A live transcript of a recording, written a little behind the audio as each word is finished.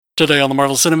Today on the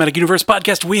Marvel Cinematic Universe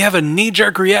podcast, we have a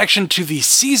knee-jerk reaction to the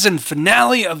season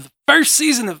finale of the first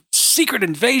season of Secret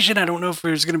Invasion. I don't know if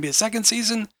there's going to be a second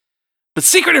season, but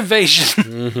Secret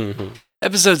Invasion,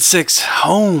 Episode 6,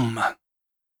 Home.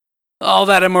 All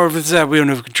that and more of that we don't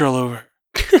have control over.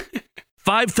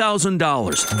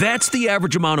 $5,000. That's the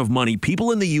average amount of money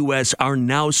people in the U.S. are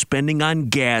now spending on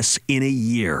gas in a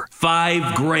year.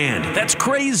 $5,000. That's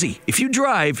crazy. If you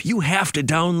drive, you have to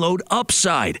download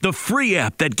Upside, the free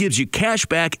app that gives you cash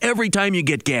back every time you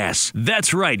get gas.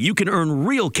 That's right. You can earn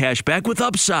real cash back with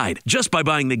Upside just by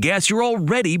buying the gas you're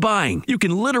already buying. You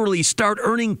can literally start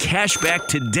earning cash back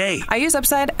today. I use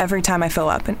Upside every time I fill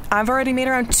up, and I've already made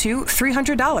around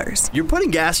 $300. You're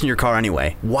putting gas in your car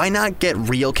anyway. Why not get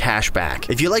real cash back?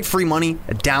 If you like free money,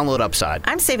 download Upside.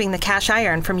 I'm saving the cash I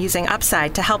earn from using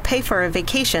Upside to help pay for a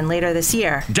vacation later this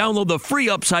year. Download the free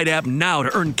Upside app now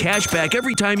to earn cash back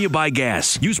every time you buy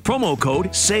gas. Use promo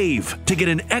code SAVE to get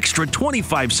an extra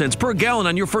 25 cents per gallon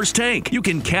on your first tank. You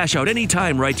can cash out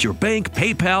anytime right to your bank,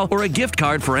 PayPal, or a gift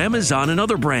card for Amazon and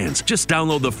other brands. Just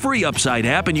download the free Upside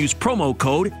app and use promo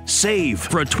code SAVE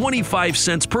for a 25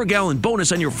 cents per gallon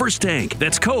bonus on your first tank.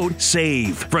 That's code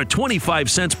SAVE for a 25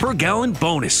 cents per gallon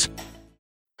bonus.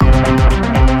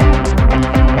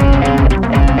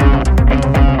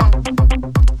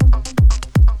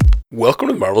 Welcome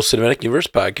to the Marvel Cinematic Universe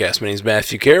podcast. My name is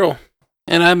Matthew Carroll.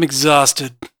 And I'm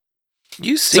exhausted.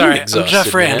 You seem exhausted, I'm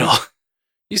Jeff Randall. Man.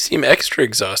 You seem extra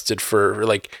exhausted for,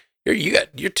 like,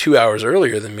 you're 2 hours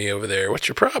earlier than me over there. What's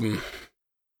your problem?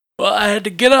 Well, I had to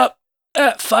get up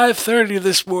at 5:30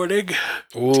 this morning.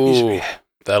 Ooh,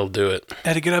 that'll do it. I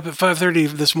had to get up at 5:30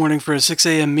 this morning for a 6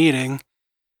 a.m. meeting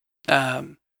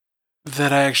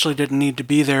that I actually didn't need to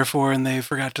be there for, and they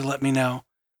forgot to let me know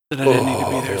that I didn't need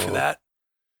to be there for that.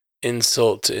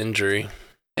 Insult to injury.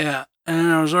 Yeah, and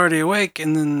I was already awake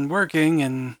and then working,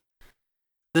 and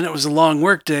then it was a long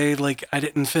work day. Like, I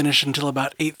didn't finish until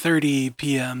about 8:30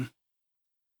 p.m.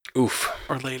 Oof.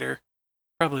 Or later.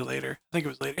 Probably later. I think it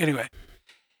was later. Anyway,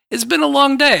 it's been a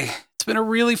long day. It's been a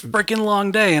really freaking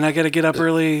long day, and I got to get up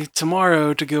early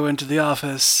tomorrow to go into the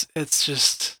office. It's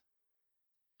just...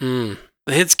 The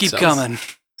hits keep coming.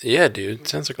 Yeah, dude.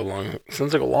 Sounds like a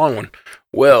long one.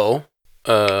 Well,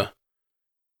 I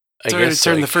guess to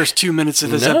turn the first 2 minutes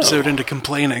of this episode into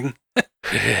complaining.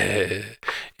 It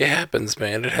happens,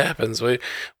 man. It happens. Well,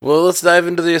 let's dive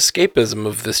into the escapism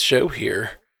of this show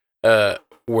here.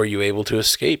 Were you able to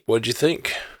escape? What'd you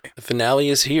think? The finale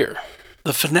is here.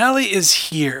 The finale is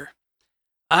here.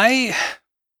 My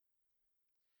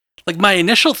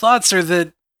initial thoughts are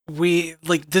that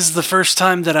this is the first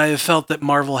time that I have felt that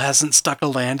Marvel hasn't stuck a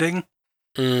landing.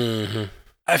 Mm-hmm.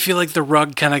 I feel like the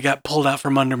rug kind of got pulled out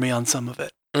from under me on some of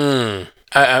it. I'm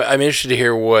interested to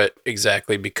hear what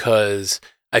exactly, because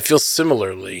I feel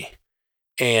similarly,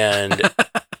 and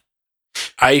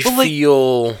I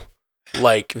feel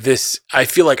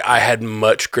like I had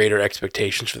much greater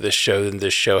expectations for this show than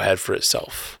this show had for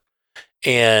itself,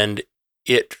 and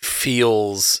it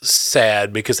feels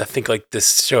sad because I think like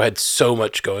this show had so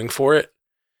much going for it.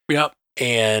 Yep.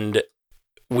 And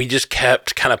we just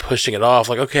kept kind of pushing it off.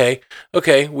 Like, okay,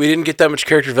 we didn't get that much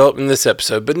character development in this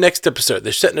episode, but next episode,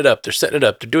 they're setting it up. They're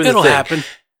doing the thing. It'll happen.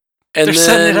 And they're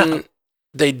setting it up.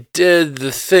 They did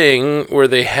the thing where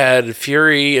they had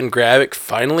Fury and Gravik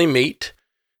finally meet.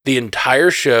 The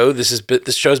entire show, this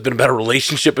show's been about a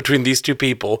relationship between these two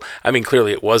people. I mean,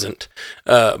 clearly it wasn't.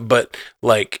 But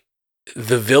like,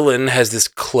 the villain has this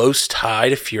close tie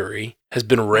to Fury, has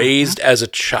been raised as a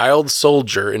child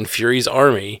soldier in Fury's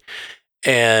army,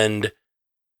 and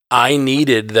I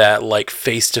needed that like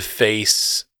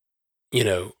face-to-face,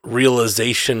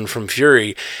 realization from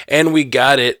Fury, and we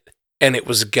got it, and it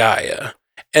was Gaia.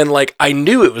 And like, I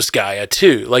knew it was Gaia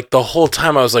too. Like, the whole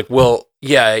time I was like, well,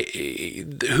 yeah,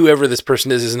 whoever this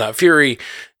person is not Fury.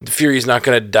 Fury's not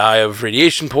going to die of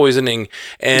radiation poisoning,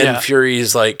 and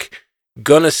Fury's like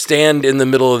gonna stand in the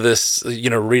middle of this,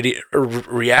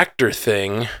 reactor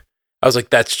thing. I was like,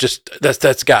 that's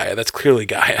Gaia. That's clearly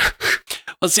Gaia.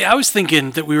 Well, see, I was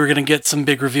thinking that we were gonna get some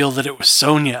big reveal that it was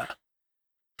Sonya,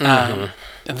 and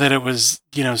that it was,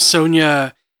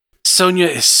 Sonya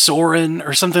is Soren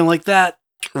or something like that.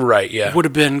 Right? Yeah, would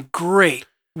have been great.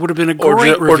 Would have been a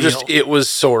great reveal. Or just it was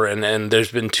Soren, and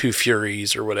there's been two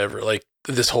Furies or whatever, like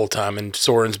this whole time, and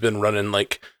Soren's been running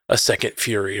like a second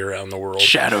Fury around the world.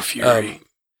 Shadow Fury.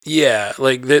 Yeah,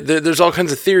 like there's all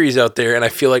kinds of theories out there, and I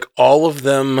feel like all of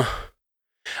them.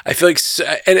 I feel like,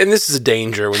 and this is a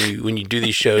danger when you do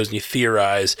these shows and you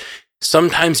theorize.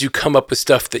 Sometimes you come up with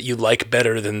stuff that you like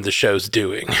better than the show's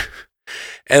doing,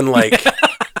 and like,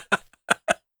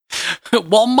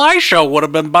 well, my show would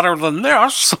have been better than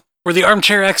this. We're the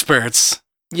armchair experts.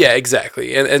 Yeah,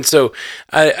 exactly. And so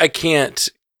I can't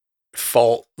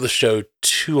fault the show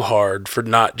too hard for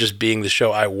not just being the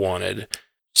show I wanted.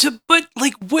 So, but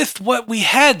like with what we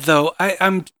had though,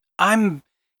 I'm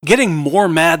getting more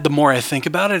mad the more I think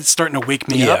about it. It's starting to wake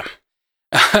me up.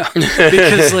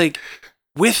 Because like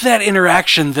with that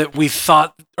interaction that we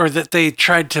thought, or that they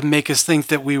tried to make us think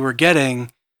that we were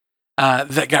getting,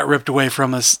 that got ripped away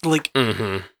from us, like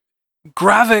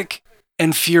Gravik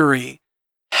and Fury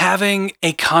having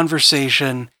a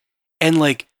conversation and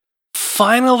like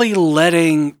finally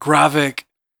letting Gravik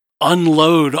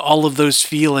unload all of those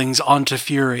feelings onto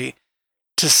Fury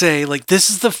to say, like, this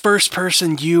is the first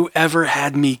person you ever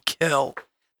had me kill.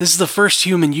 This is the first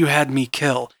human you had me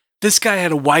kill. This guy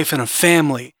had a wife and a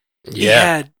family.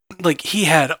 Yeah. He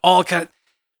had all kind.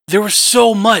 There was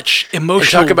so much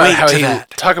emotional weight to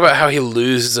that. Talk about how he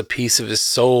loses a piece of his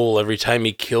soul every time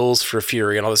he kills for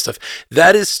Fury and all this stuff.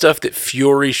 That is stuff that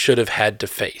Fury should have had to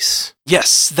face.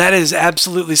 Yes, that is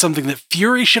absolutely something that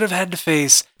Fury should have had to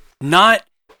face, not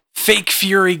fake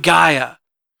Fury Gaia.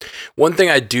 One thing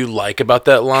I do like about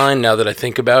that line, now that I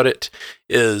think about it,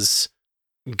 is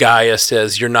Gaia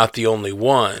says, "You're not the only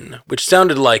one," which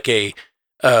sounded like a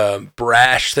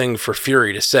brash thing for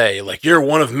Fury to say, like, "You're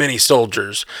one of many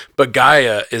soldiers," but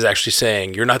Gaia is actually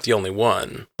saying, "You're not the only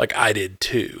one. Like, I did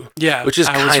too." Yeah, which is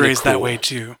I was raised cool. that way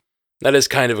too. That is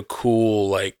kind of a cool,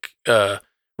 like,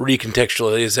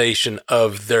 recontextualization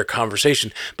of their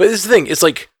conversation. But this is the thing, it's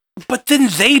like, but then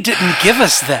they didn't give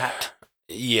us that.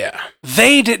 Yeah,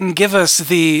 they didn't give us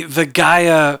the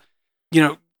Gaia,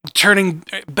 turning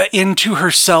into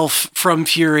herself from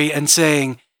Fury and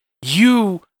saying,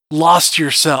 "You lost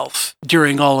yourself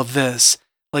during all of this.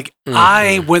 Like,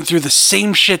 I went through the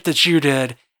same shit that you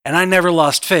did, and I never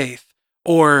lost faith.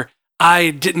 Or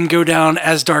I didn't go down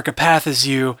as dark a path as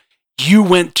you. You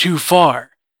went too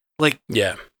far." Like,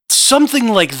 yeah, something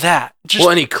like that. Well,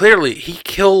 and he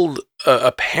killed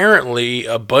apparently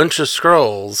a bunch of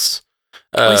Skrulls.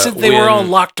 He said they were all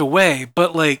locked away,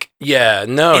 but like, it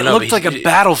looked like a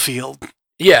battlefield.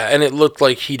 Yeah, and it looked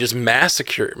like he just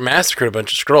massacred a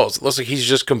bunch of Skrulls. It looks like he's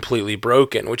just completely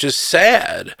broken, which is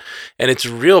sad, and it's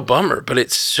a real bummer. But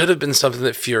it should have been something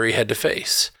that Fury had to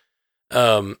face.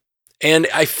 And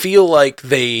I feel like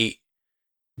they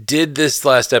did this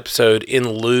last episode in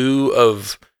lieu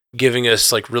of giving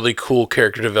us like really cool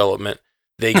character development.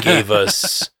 They gave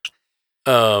us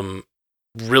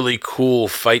really cool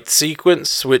fight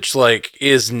sequence, which like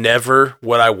is never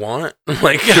what I want.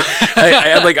 Like,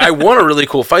 I want a really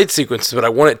cool fight sequence, but I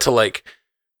want it to like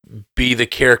be the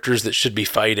characters that should be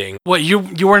fighting. What,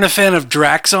 you weren't a fan of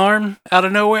Drax's arm out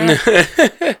of nowhere?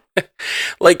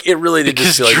 Like, it really did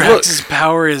because just feel like, Drax's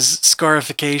power is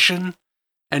scarification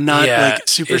and not like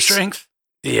super strength.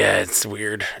 Yeah, it's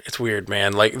weird. It's weird,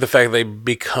 man. Like the fact they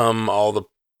become all the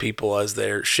people as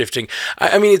they're shifting.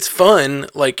 I mean, it's fun.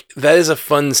 Like, that is a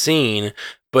fun scene,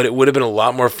 but it would have been a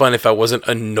lot more fun if I wasn't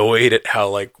annoyed at how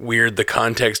like weird the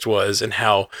context was and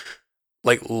how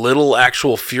like little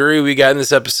actual Fury we got in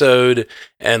this episode,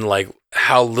 and like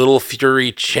how little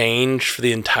Fury changed for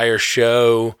the entire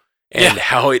show, and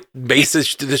how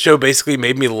the show basically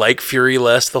made me like Fury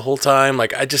less the whole time.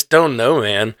 Like, I just don't know,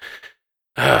 man.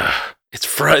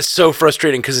 It's so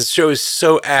frustrating because the show is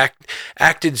so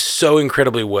acted so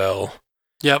incredibly well.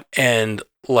 Yep. And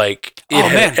like it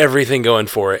had everything going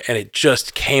for it, and it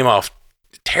just came off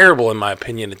terrible in my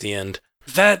opinion at the end.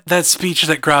 That speech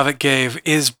that Gravik gave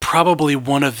is probably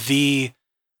one of the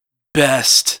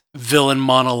best villain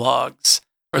monologues,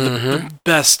 or the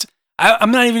best.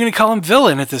 I'm not even going to call him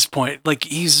villain at this point. Like,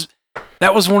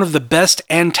 that was one of the best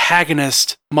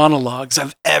antagonist monologues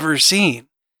I've ever seen.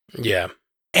 Yeah.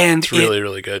 And it's really,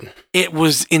 really good. It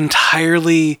was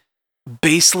entirely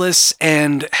baseless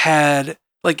and had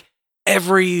like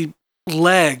every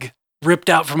leg ripped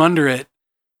out from under it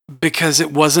because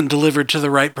it wasn't delivered to the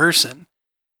right person.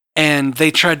 And they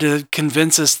tried to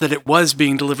convince us that it was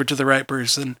being delivered to the right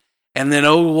person. And then,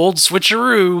 old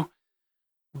switcheroo.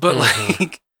 But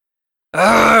like,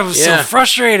 it was so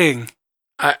frustrating.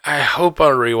 I hope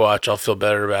on a rewatch I'll feel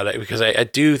better about it, because I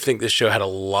do think this show had a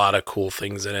lot of cool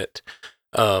things in it.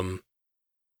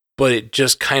 But it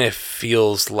just kind of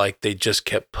feels like they just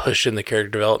kept pushing the character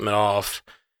development off,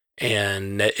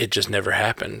 and it just never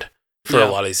happened for a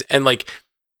lot of these. And like,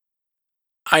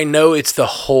 I know it's the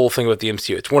whole thing about the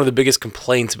MCU. It's one of the biggest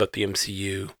complaints about the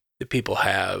MCU that people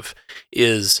have,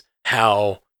 is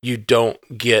how you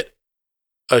don't get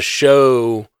a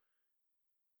show.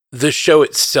 The show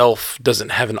itself doesn't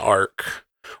have an arc,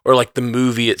 or like the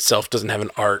movie itself doesn't have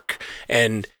an arc.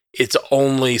 And it's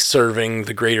only serving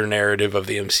the greater narrative of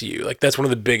the MCU. Like, that's one of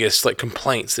the biggest like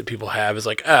complaints that people have is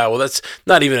like, well, that's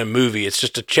not even a movie. It's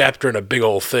just a chapter in a big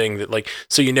old thing that like,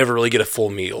 so you never really get a full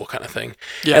meal kind of thing.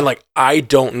 Yeah. And like, I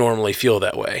don't normally feel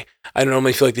that way. I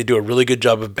normally feel like they do a really good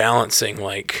job of balancing,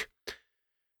 like,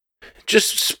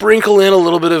 just sprinkle in a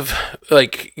little bit of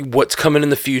like what's coming in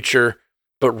the future.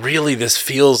 But really, this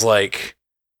feels like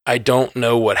I don't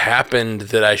know what happened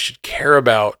that I should care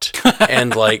about.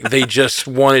 And like, they just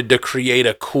wanted to create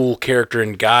a cool character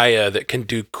in Gaia that can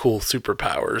do cool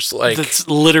superpowers. Like, that's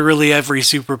literally every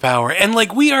superpower. And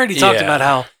like, we already talked Yeah. about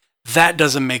how that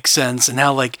doesn't make sense and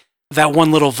how like that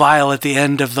one little vial at the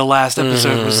end of the last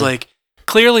episode was like,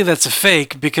 clearly that's a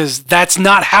fake because that's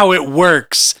not how it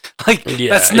works. Like,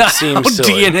 Yeah, that's it not seems how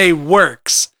silly. DNA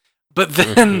works. But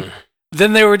then,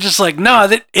 then they were just like, no,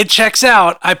 that it checks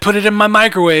out. I put it in my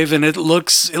microwave and it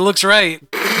looks right.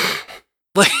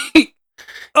 Like,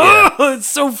 oh, it's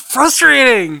so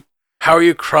frustrating. how are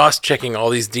you cross-checking all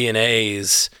these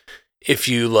DNAs if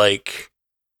you like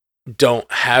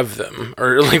don't have them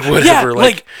or like whatever?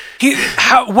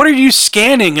 Yeah, what are you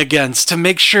scanning against to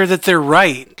make sure that they're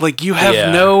right? Like, you have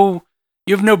Yeah. no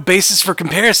basis for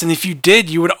comparison. If you did,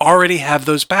 you would already have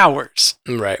those powers.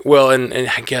 Right. Well, and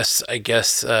I guess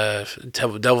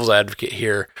devil's advocate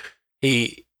here,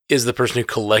 he is the person who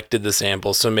collected the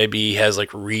samples, so maybe he has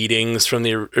like readings from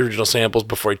the original samples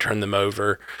before he turned them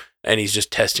over, and he's just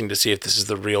testing to see if this is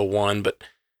the real one. But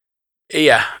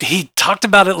yeah, He talked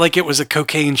about it like it was a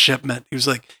cocaine shipment. He was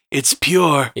like, "It's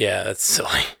pure." yeah, that's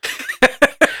silly.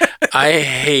 I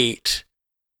hate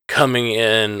coming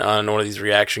in on one of these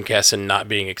reaction casts and not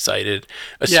being excited,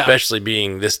 especially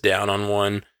being this down on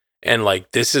one. And like,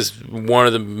 this is one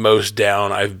of the most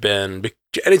down I've been.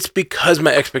 And it's because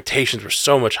my expectations were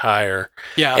so much higher.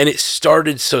 Yeah. And it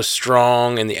started so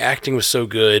strong and the acting was so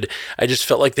good. I just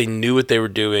felt like they knew what they were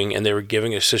doing and they were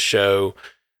giving us a show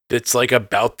that's like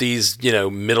about these,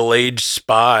 middle-aged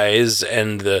spies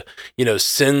and the,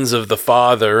 sins of the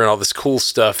father and all this cool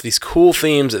stuff, these cool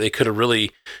themes that they could have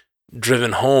really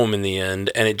driven home in the end.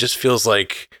 And it just feels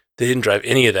like they didn't drive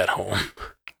any of that home.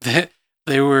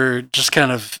 They were just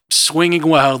kind of swinging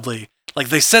wildly. Like,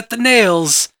 they set the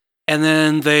nails and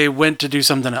then they went to do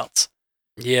something else.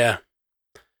 Yeah.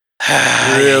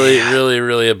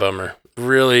 Really a bummer.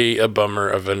 Really a bummer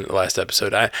of a last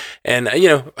episode.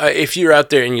 If you're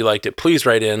out there and you liked it, please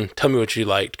write in. Tell me what you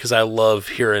liked, because I love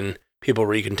hearing people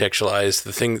recontextualize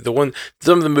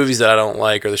some of the movies that I don't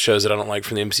like or the shows that I don't like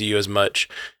from the MCU as much.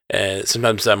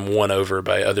 Sometimes I'm won over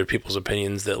by other people's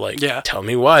opinions that tell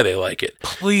me why they like it.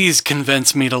 Please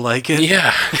convince me to like it.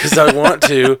 Yeah, because I want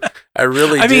to. I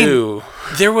really do. Mean,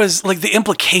 there was like the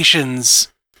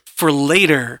implications for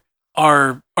later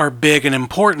are big and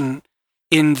important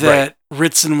in that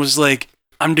Ritson was like,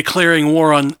 I'm declaring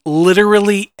war on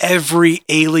literally every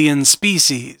alien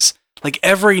species, like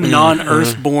every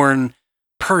non-Earthborn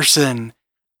person.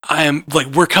 I am like,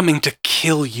 we're coming to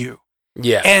kill you.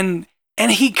 Yeah.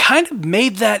 And he kind of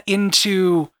made that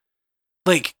into,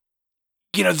 like,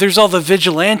 there's all the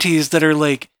vigilantes that are,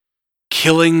 like,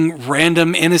 killing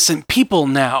random innocent people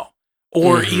now.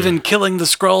 Or even killing the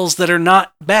Skrulls that are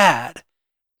not bad.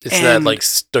 It's that, like,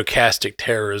 stochastic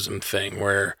terrorism thing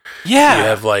where you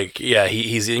have, like,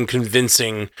 he's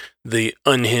convincing the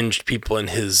unhinged people in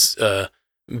his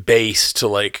base to,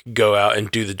 like, go out and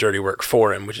do the dirty work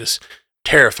for him, which is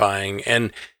terrifying.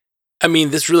 And I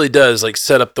mean, this really does like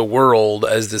set up the world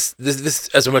as this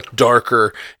as a much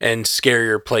darker and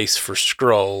scarier place for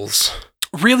Skrulls.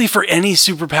 Really, for any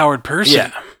superpowered person.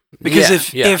 Yeah.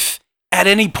 Because if at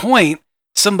any point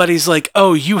somebody's like,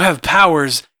 "Oh, you have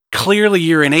powers. Clearly,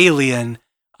 you're an alien.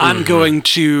 I'm going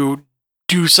to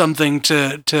do something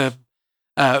to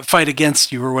fight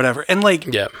against you or whatever," and like,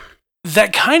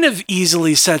 that kind of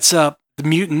easily sets up the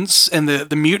mutants and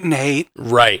the mutant hate.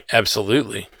 Right.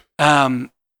 Absolutely.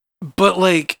 But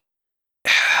like,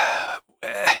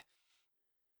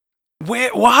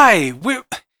 why? What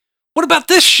about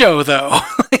this show though?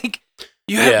 Like,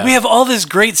 we have all this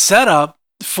great setup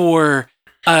for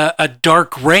a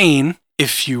dark reign,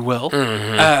 if you will.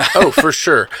 Oh, for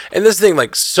sure. And this thing,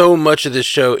 like, so much of this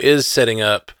show is setting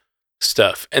up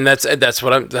stuff, and that's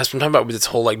what I'm talking about with this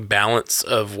whole like balance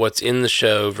of what's in the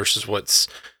show versus what's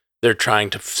they're trying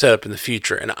to set up in the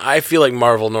future. And I feel like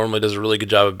Marvel normally does a really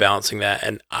good job of balancing that,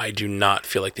 and I do not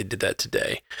feel like they did that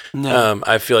today. No.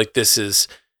 I feel like this is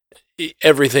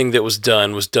everything that was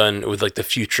done with like the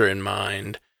future in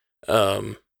mind.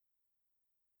 And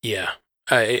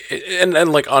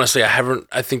like, honestly,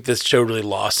 I think this show really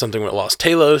lost something when it lost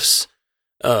Talos.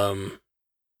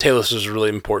 Talos was a really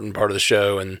important part of the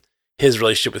show, and his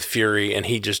relationship with Fury, and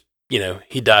he just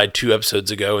he died 2 episodes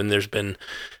ago, and there's been,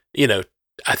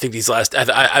 I think these last,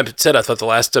 I said I thought the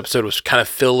last episode was kind of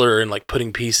filler and like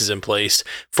putting pieces in place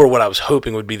for what I was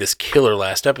hoping would be this killer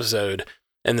last episode.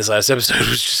 And this last episode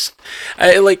was just,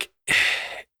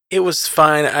 it was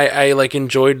fine. I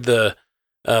enjoyed the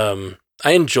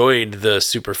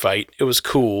super fight. It was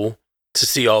cool to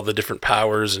see all the different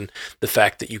powers and the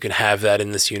fact that you can have that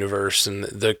in this universe and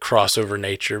the crossover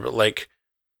nature. But like,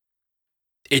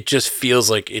 it just feels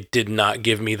like it did not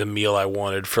give me the meal I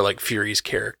wanted for like Fury's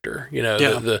character,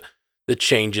 the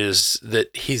changes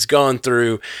that he's gone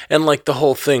through, and like the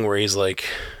whole thing where he's like,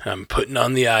 I'm putting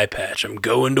on the eye patch, I'm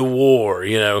going to war,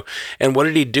 and what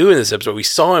did he do in this episode? We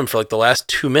saw him for like the last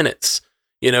 2 minutes,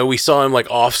 we saw him like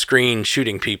off screen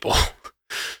shooting people.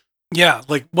 Yeah.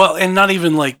 Like, well, and not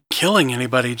even like killing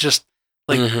anybody, just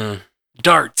like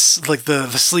darts, like the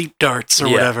sleep darts or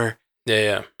whatever.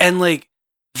 Yeah. And like,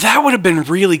 that would have been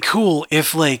really cool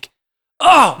if like,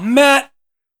 oh, Matt,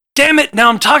 damn it. Now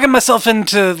I'm talking myself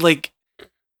into like,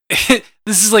 this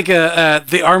is like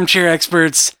the armchair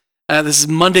experts. This is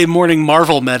Monday morning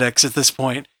Marvel medics at this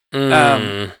point.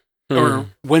 Or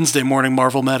Wednesday morning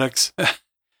Marvel medics.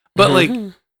 But like,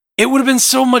 it would have been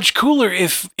so much cooler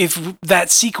if that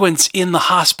sequence in the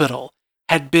hospital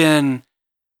had been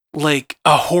like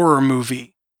a horror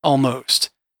movie almost.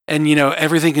 And,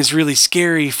 everything is really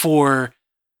scary for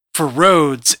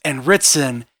Rhodes and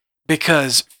Ritson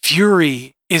because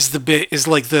Fury is the big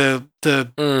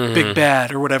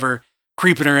bad or whatever,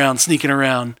 creeping around, sneaking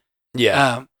around.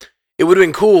 Yeah. It would have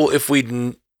been cool if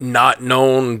we'd not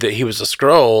known that he was a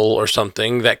Skrull or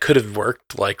something. That could have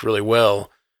worked like really well.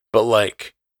 But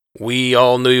like, we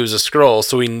all knew he was a Skrull,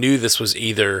 so we knew this was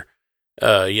either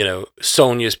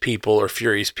Sonya's people or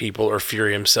Fury's people or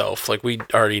Fury himself. Like, we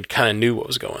already kind of knew what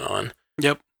was going on.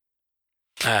 Yep.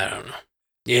 I don't know.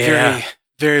 Yeah. Very,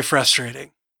 very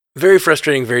frustrating. Very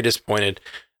frustrating, very disappointed.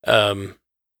 It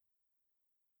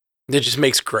just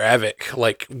makes Gravik,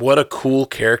 like, what a cool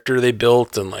character they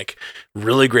built and, like,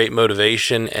 really great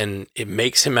motivation, and it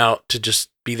makes him out to just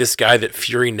be this guy that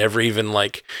Fury never even,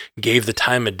 like, gave the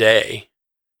time of day.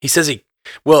 He says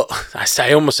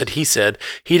I almost said he said.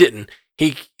 He didn't.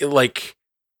 He, like,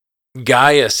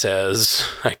 Gaia says,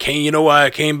 you know why I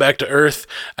came back to Earth?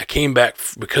 I came back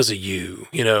because of you,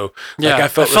 Yeah, like I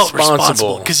felt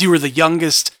responsible because you were the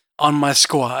youngest on my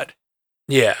squad.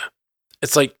 Yeah.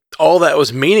 It's like all that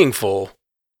was meaningful,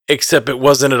 except it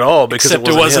wasn't at all because it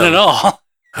wasn't at all.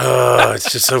 Oh,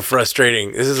 it's just so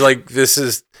frustrating. This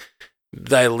is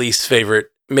my least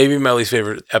favorite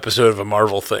episode of a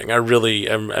Marvel thing. I really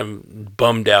am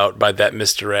bummed out by that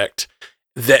misdirect.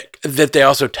 That they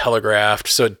also telegraphed,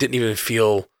 so it didn't even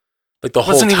feel like the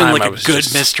whole time. Wasn't even like a good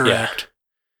misdirect.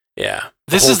 Yeah.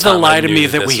 This is the lie to me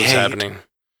that we hate. Happening.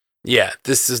 Yeah,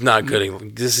 this is not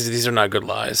good. These are not good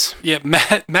lies. Yeah,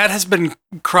 Matt has been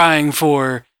crying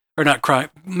for, or not crying.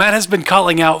 Matt has been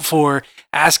calling out for,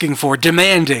 asking for,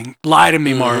 demanding, lie to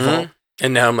me, Marvel.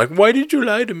 And now I'm like, why did you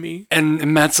lie to me?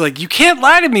 And Matt's like, you can't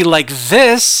lie to me like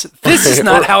this. This is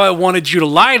not how I wanted you to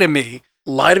lie to me.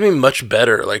 Lie to me much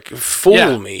better. Like,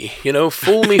 fool me.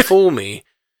 Fool me, fool me.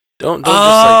 Don't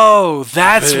just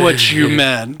that's what you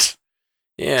meant.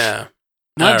 Yeah.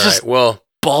 Not just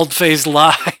bald-faced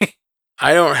lie.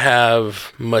 I don't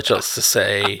have much else to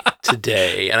say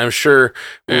today, and I'm sure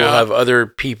we'll have other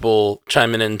people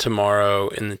chiming in tomorrow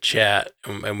in the chat,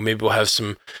 and maybe we'll have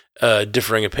some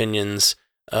differing opinions.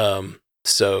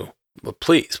 So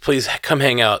please come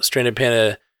hang out. Stranded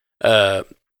Panda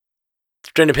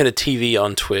TV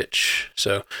on Twitch.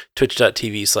 So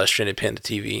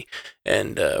twitch.tv/StrandedPandaTV,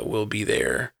 and we'll be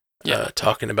there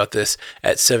talking about this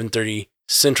at 7:30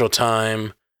 Central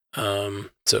Time.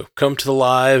 So come to the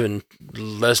live and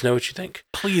let us know what you think.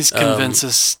 Please convince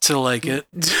us to like it.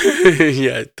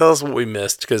 Yeah, tell us what we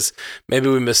missed, because maybe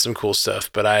we missed some cool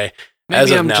stuff, but I'm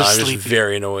just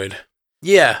very annoyed.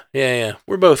 Yeah.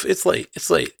 We're both. It's late,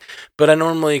 but I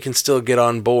normally can still get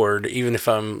on board even if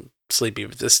I'm sleepy.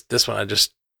 But this one I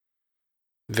just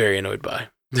very annoyed by.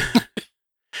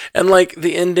 And like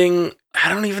the ending, I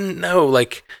don't even know.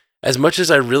 Like, as much as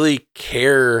I really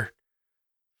care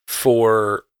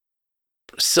for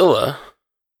Scylla,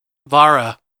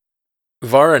 Vara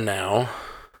now.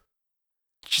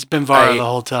 She's been Vara the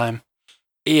whole time.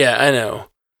 Yeah, I know.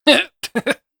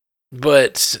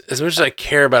 But as much as I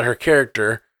care about her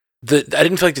character, I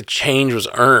didn't feel like the change was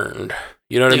earned.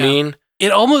 You know what I mean?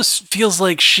 It almost feels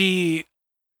like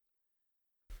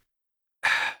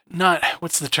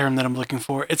what's the term that I'm looking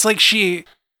for? It's like she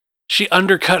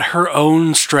undercut her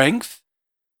own strength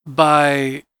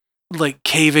by like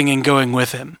caving and going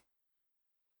with him.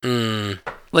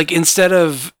 Like instead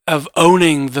of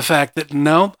owning the fact that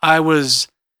no, I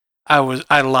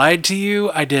lied to you,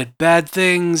 I did bad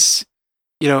things,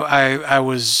 I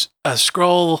was a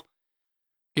Skrull,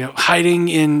 hiding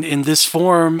in this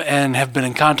form and have been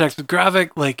in contact with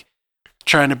Gravik, like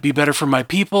trying to be better for my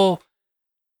people.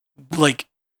 Like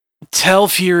tell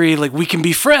Fury, like we can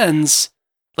be friends,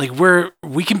 like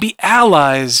we can be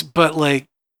allies, but like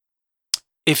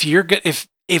if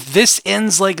this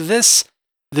ends like this,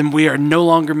 then we are no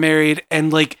longer married,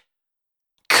 and like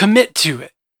commit to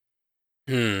it.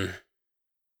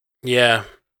 Yeah.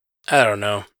 I don't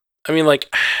know. I mean,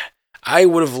 like, I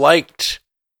would have liked,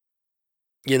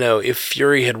 if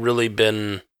Fury had really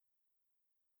been,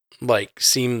 like,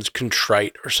 seemed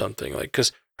contrite or something. Like,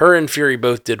 because her and Fury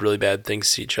both did really bad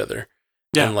things to each other.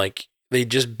 Yeah. And, like, they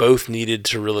just both needed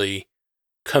to really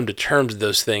come to terms with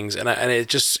those things. And it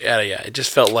just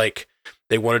felt like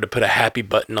they wanted to put a happy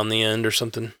button on the end or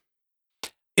something.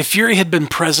 If Fury had been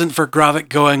present for Gravik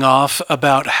going off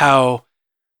about how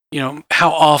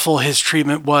awful his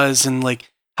treatment was and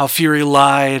like how Fury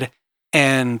lied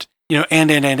and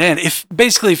if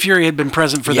basically Fury had been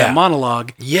present for that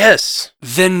monologue, yes,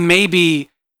 then maybe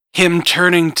him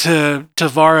turning to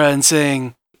Vara and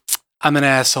saying, I'm an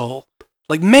asshole.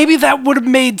 Like maybe that would have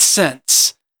made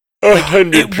sense. Like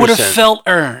 100%. It would have felt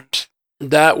earned.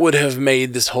 That would have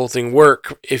made this whole thing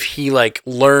work if he like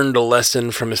learned a lesson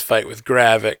from his fight with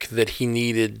Gravik that he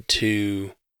needed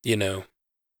to,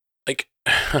 like,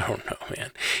 I don't know, man.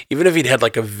 Even if he'd had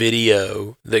like a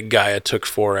video that Gaia took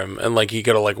for him and like he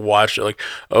could have like watched it, like,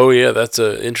 oh yeah, that's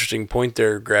an interesting point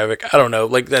there, Gravik. I don't know,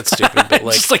 like that's stupid, but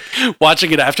like just like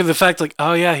watching it after the fact, like,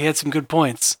 oh yeah, he had some good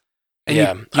points.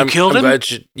 And you killed him.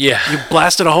 You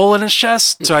blasted a hole in his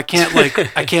chest, so I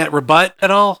can't rebut at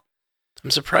all. I'm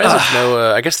surprised there's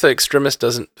no. I guess the Extremis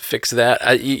doesn't fix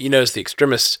that. You notice the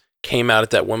Extremis came out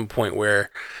at that one point where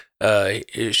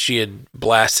she had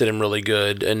blasted him really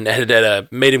good and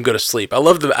had made him go to sleep. I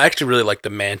actually really like the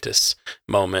Mantis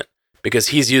moment because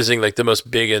he's using like the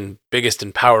most biggest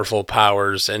and powerful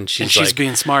powers, and she's like,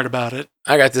 being smart about it.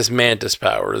 I got this Mantis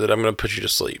power that I'm going to put you to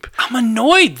sleep. I'm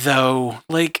annoyed though.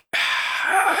 Like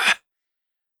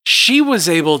she was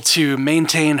able to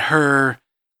maintain her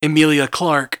Emilia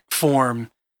Clarke form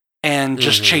and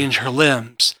just change her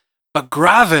limbs. But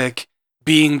Gravik,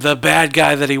 being the bad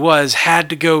guy that he was, had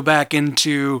to go back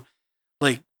into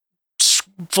like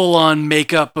full-on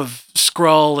makeup of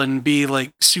Skrull and be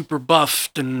like super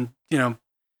buffed and,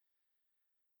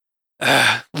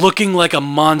 looking like a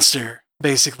monster.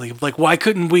 Basically, like, why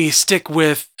couldn't we stick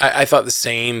with? I thought the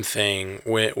same thing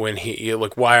when he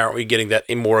like, why aren't we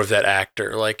getting more of that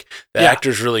actor? Like, the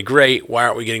actor's really great. Why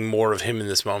aren't we getting more of him in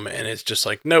this moment? And it's just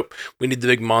like, nope, we need the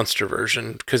big monster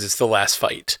version because it's the last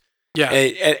fight. Yeah,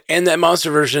 and that monster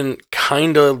version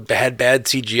kind of had bad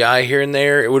CGI here and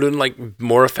there. It would have been like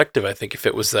more effective, I think, if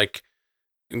it was like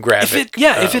Gravik.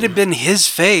 If it had been his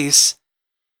face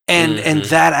and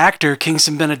that actor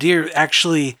Kingston Benadir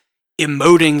actually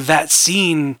emoting that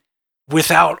scene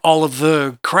without all of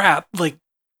the crap, like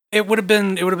it would have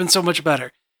been so much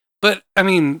better. But I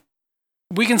mean,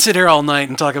 we can sit here all night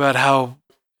and talk about how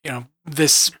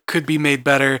this could be made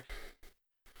better,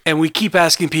 and we keep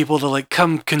asking people to like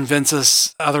come convince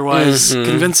us otherwise,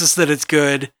 convince us that it's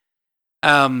good.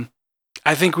 I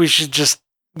think we should just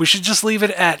leave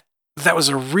it at that was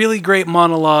a really great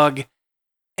monologue,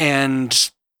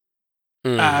 and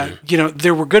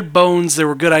there were good bones, there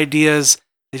were good ideas.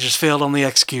 They just failed on the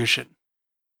execution.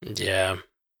 Yeah,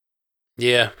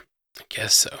 I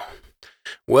guess so.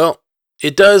 Well,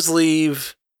 it does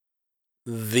leave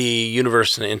the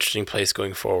universe in an interesting place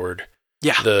going forward.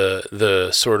 Yeah, the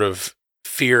sort of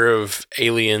fear of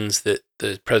aliens that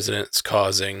the president's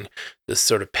causing, this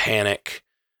sort of panic,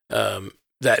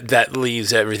 that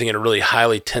leaves everything in a really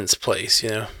highly tense place.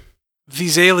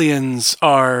 These aliens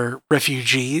are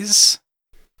refugees.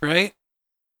 Right?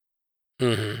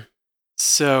 Mm-hmm.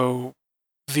 So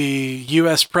the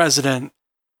U.S. president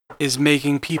is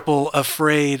making people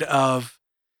afraid of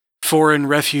foreign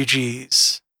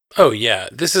refugees. Oh, yeah.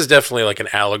 This is definitely like an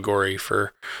allegory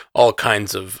for all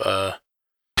kinds of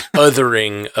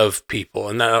othering of people.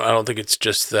 And I don't think it's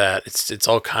just that. It's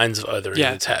all kinds of othering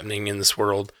that's happening in this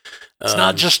world. It's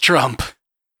not just Trump.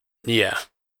 Yeah.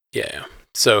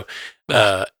 So,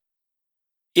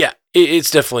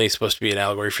 it's definitely supposed to be an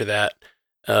allegory for that.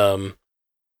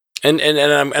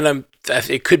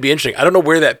 It could be interesting. I don't know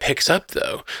where that picks up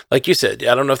though. Like you said,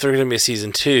 I don't know if there's going to be a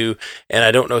season 2, and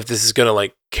I don't know if this is going to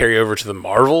like carry over to the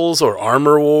Marvels or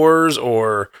Armor Wars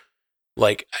or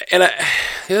like. And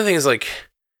the other thing is like,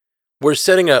 we're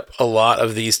setting up a lot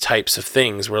of these types of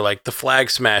things where like the Flag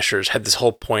Smashers had this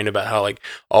whole point about how like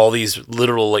all these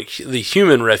literal like the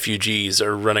human refugees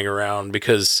are running around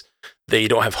because they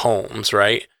don't have homes,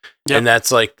 right? Yep. And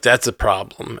that's a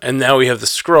problem. And now we have the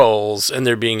Skrulls and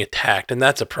they're being attacked, and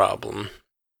that's a problem.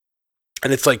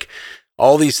 And it's like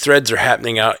all these threads are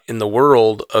happening out in the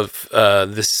world of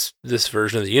this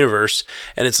version of the universe,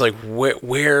 and it's like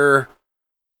where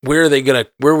are we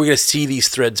gonna see these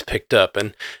threads picked up?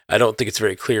 And I don't think it's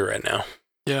very clear right now.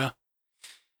 Yeah,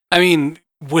 I mean,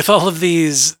 with all of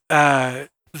these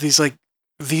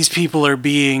people are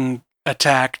being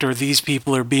attacked or these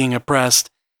people are being oppressed,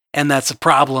 and that's a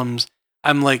problem.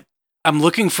 I'm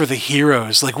looking for the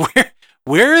heroes. Like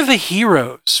where are the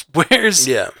heroes? Where is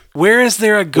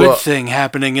there a good thing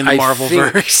happening in the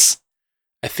Marvelverse?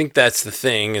 I think that's the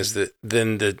thing, is that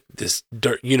then this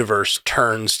universe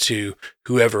turns to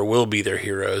whoever will be their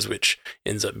heroes, which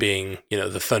ends up being,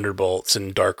 the Thunderbolts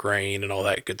and Dark Reign and all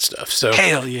that good stuff. So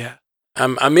hell yeah,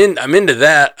 I'm into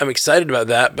that. I'm excited about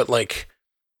that, but like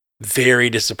very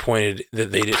disappointed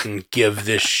that they didn't give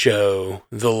this show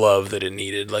the love that it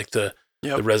needed, like the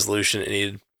resolution it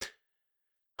needed.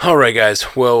 All right,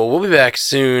 guys. Well, we'll be back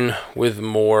soon with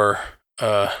more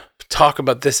talk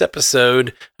about this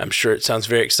episode. I'm sure it sounds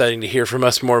very exciting to hear from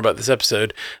us more about this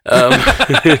episode.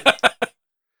 I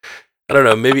don't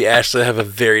know. Maybe Ashley will have a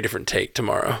very different take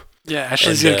tomorrow. Yeah,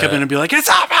 Ashley's going to come in and be like, "It's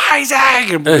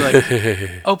amazing!" And we'll be like,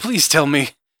 "Oh, please tell me.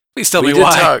 Please tell me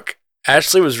why."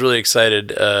 Ashley was really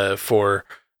excited for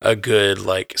a good,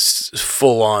 like,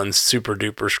 full-on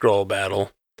super-duper Skrull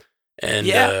battle.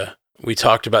 And we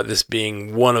talked about this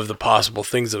being one of the possible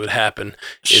things that would happen.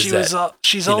 She's also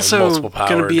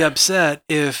going to be upset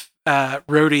if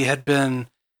Rhodey had been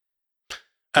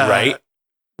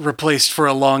replaced for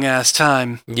a long ass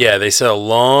time. Yeah, they said a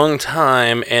long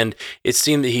time, and it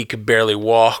seemed that he could barely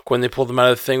walk when they pulled him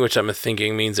out of the thing, which I'm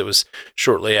thinking means it was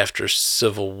shortly after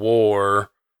Civil War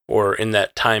or in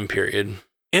that time period.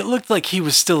 It looked like he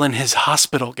was still in his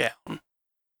hospital gown.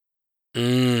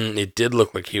 It did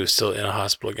look like he was still in a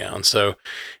hospital gown, so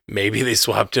maybe they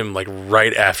swapped him like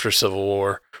right after Civil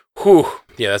War. Whew,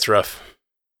 yeah, that's rough.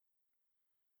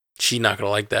 She's not gonna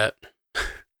like that.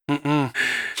 Mm-mm.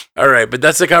 All right, but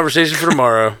that's the conversation for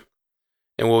tomorrow,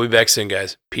 and we'll be back soon,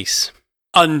 guys. Peace.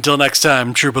 Until next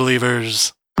time, true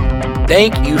believers.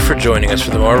 Thank you for joining us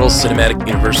for the Marvel Cinematic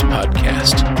Universe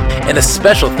podcast. And a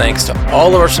special thanks to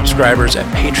all of our subscribers at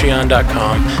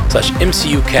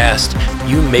patreon.com/MCUcast.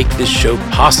 You make this show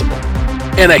possible.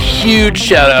 And a huge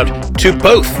shout out to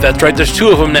both, that's right, there's two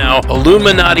of them now,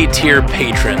 Illuminati tier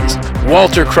patrons,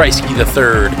 Walter Kreisky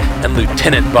III and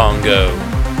Lieutenant Bongo.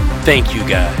 Thank you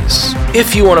guys.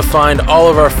 If you want to find all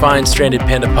of our fine Stranded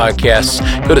Panda podcasts,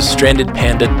 go to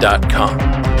strandedpanda.com.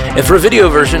 And for a video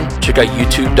version, check out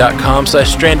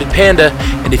youtube.com/strandedpanda.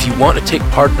 And if you want to take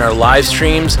part in our live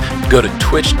streams, go to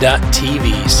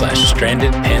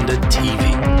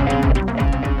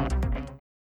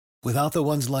twitch.tv/strandedpandatv. Without the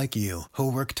ones like you,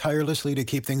 who work tirelessly to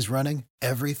keep things running,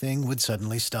 everything would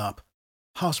suddenly stop.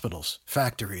 Hospitals,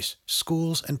 factories,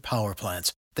 schools, and power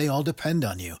plants, they all depend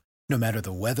on you. No matter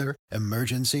the weather,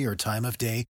 emergency, or time of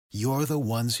day, you're the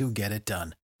ones who get it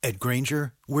done. At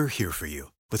Grainger, we're here for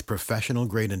you with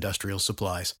professional-grade industrial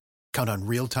supplies. Count on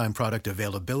real-time product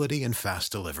availability and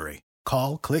fast delivery.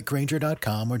 Call, click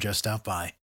Grainger.com, or just stop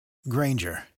by.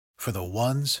 Grainger, for the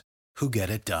ones who get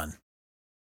it done.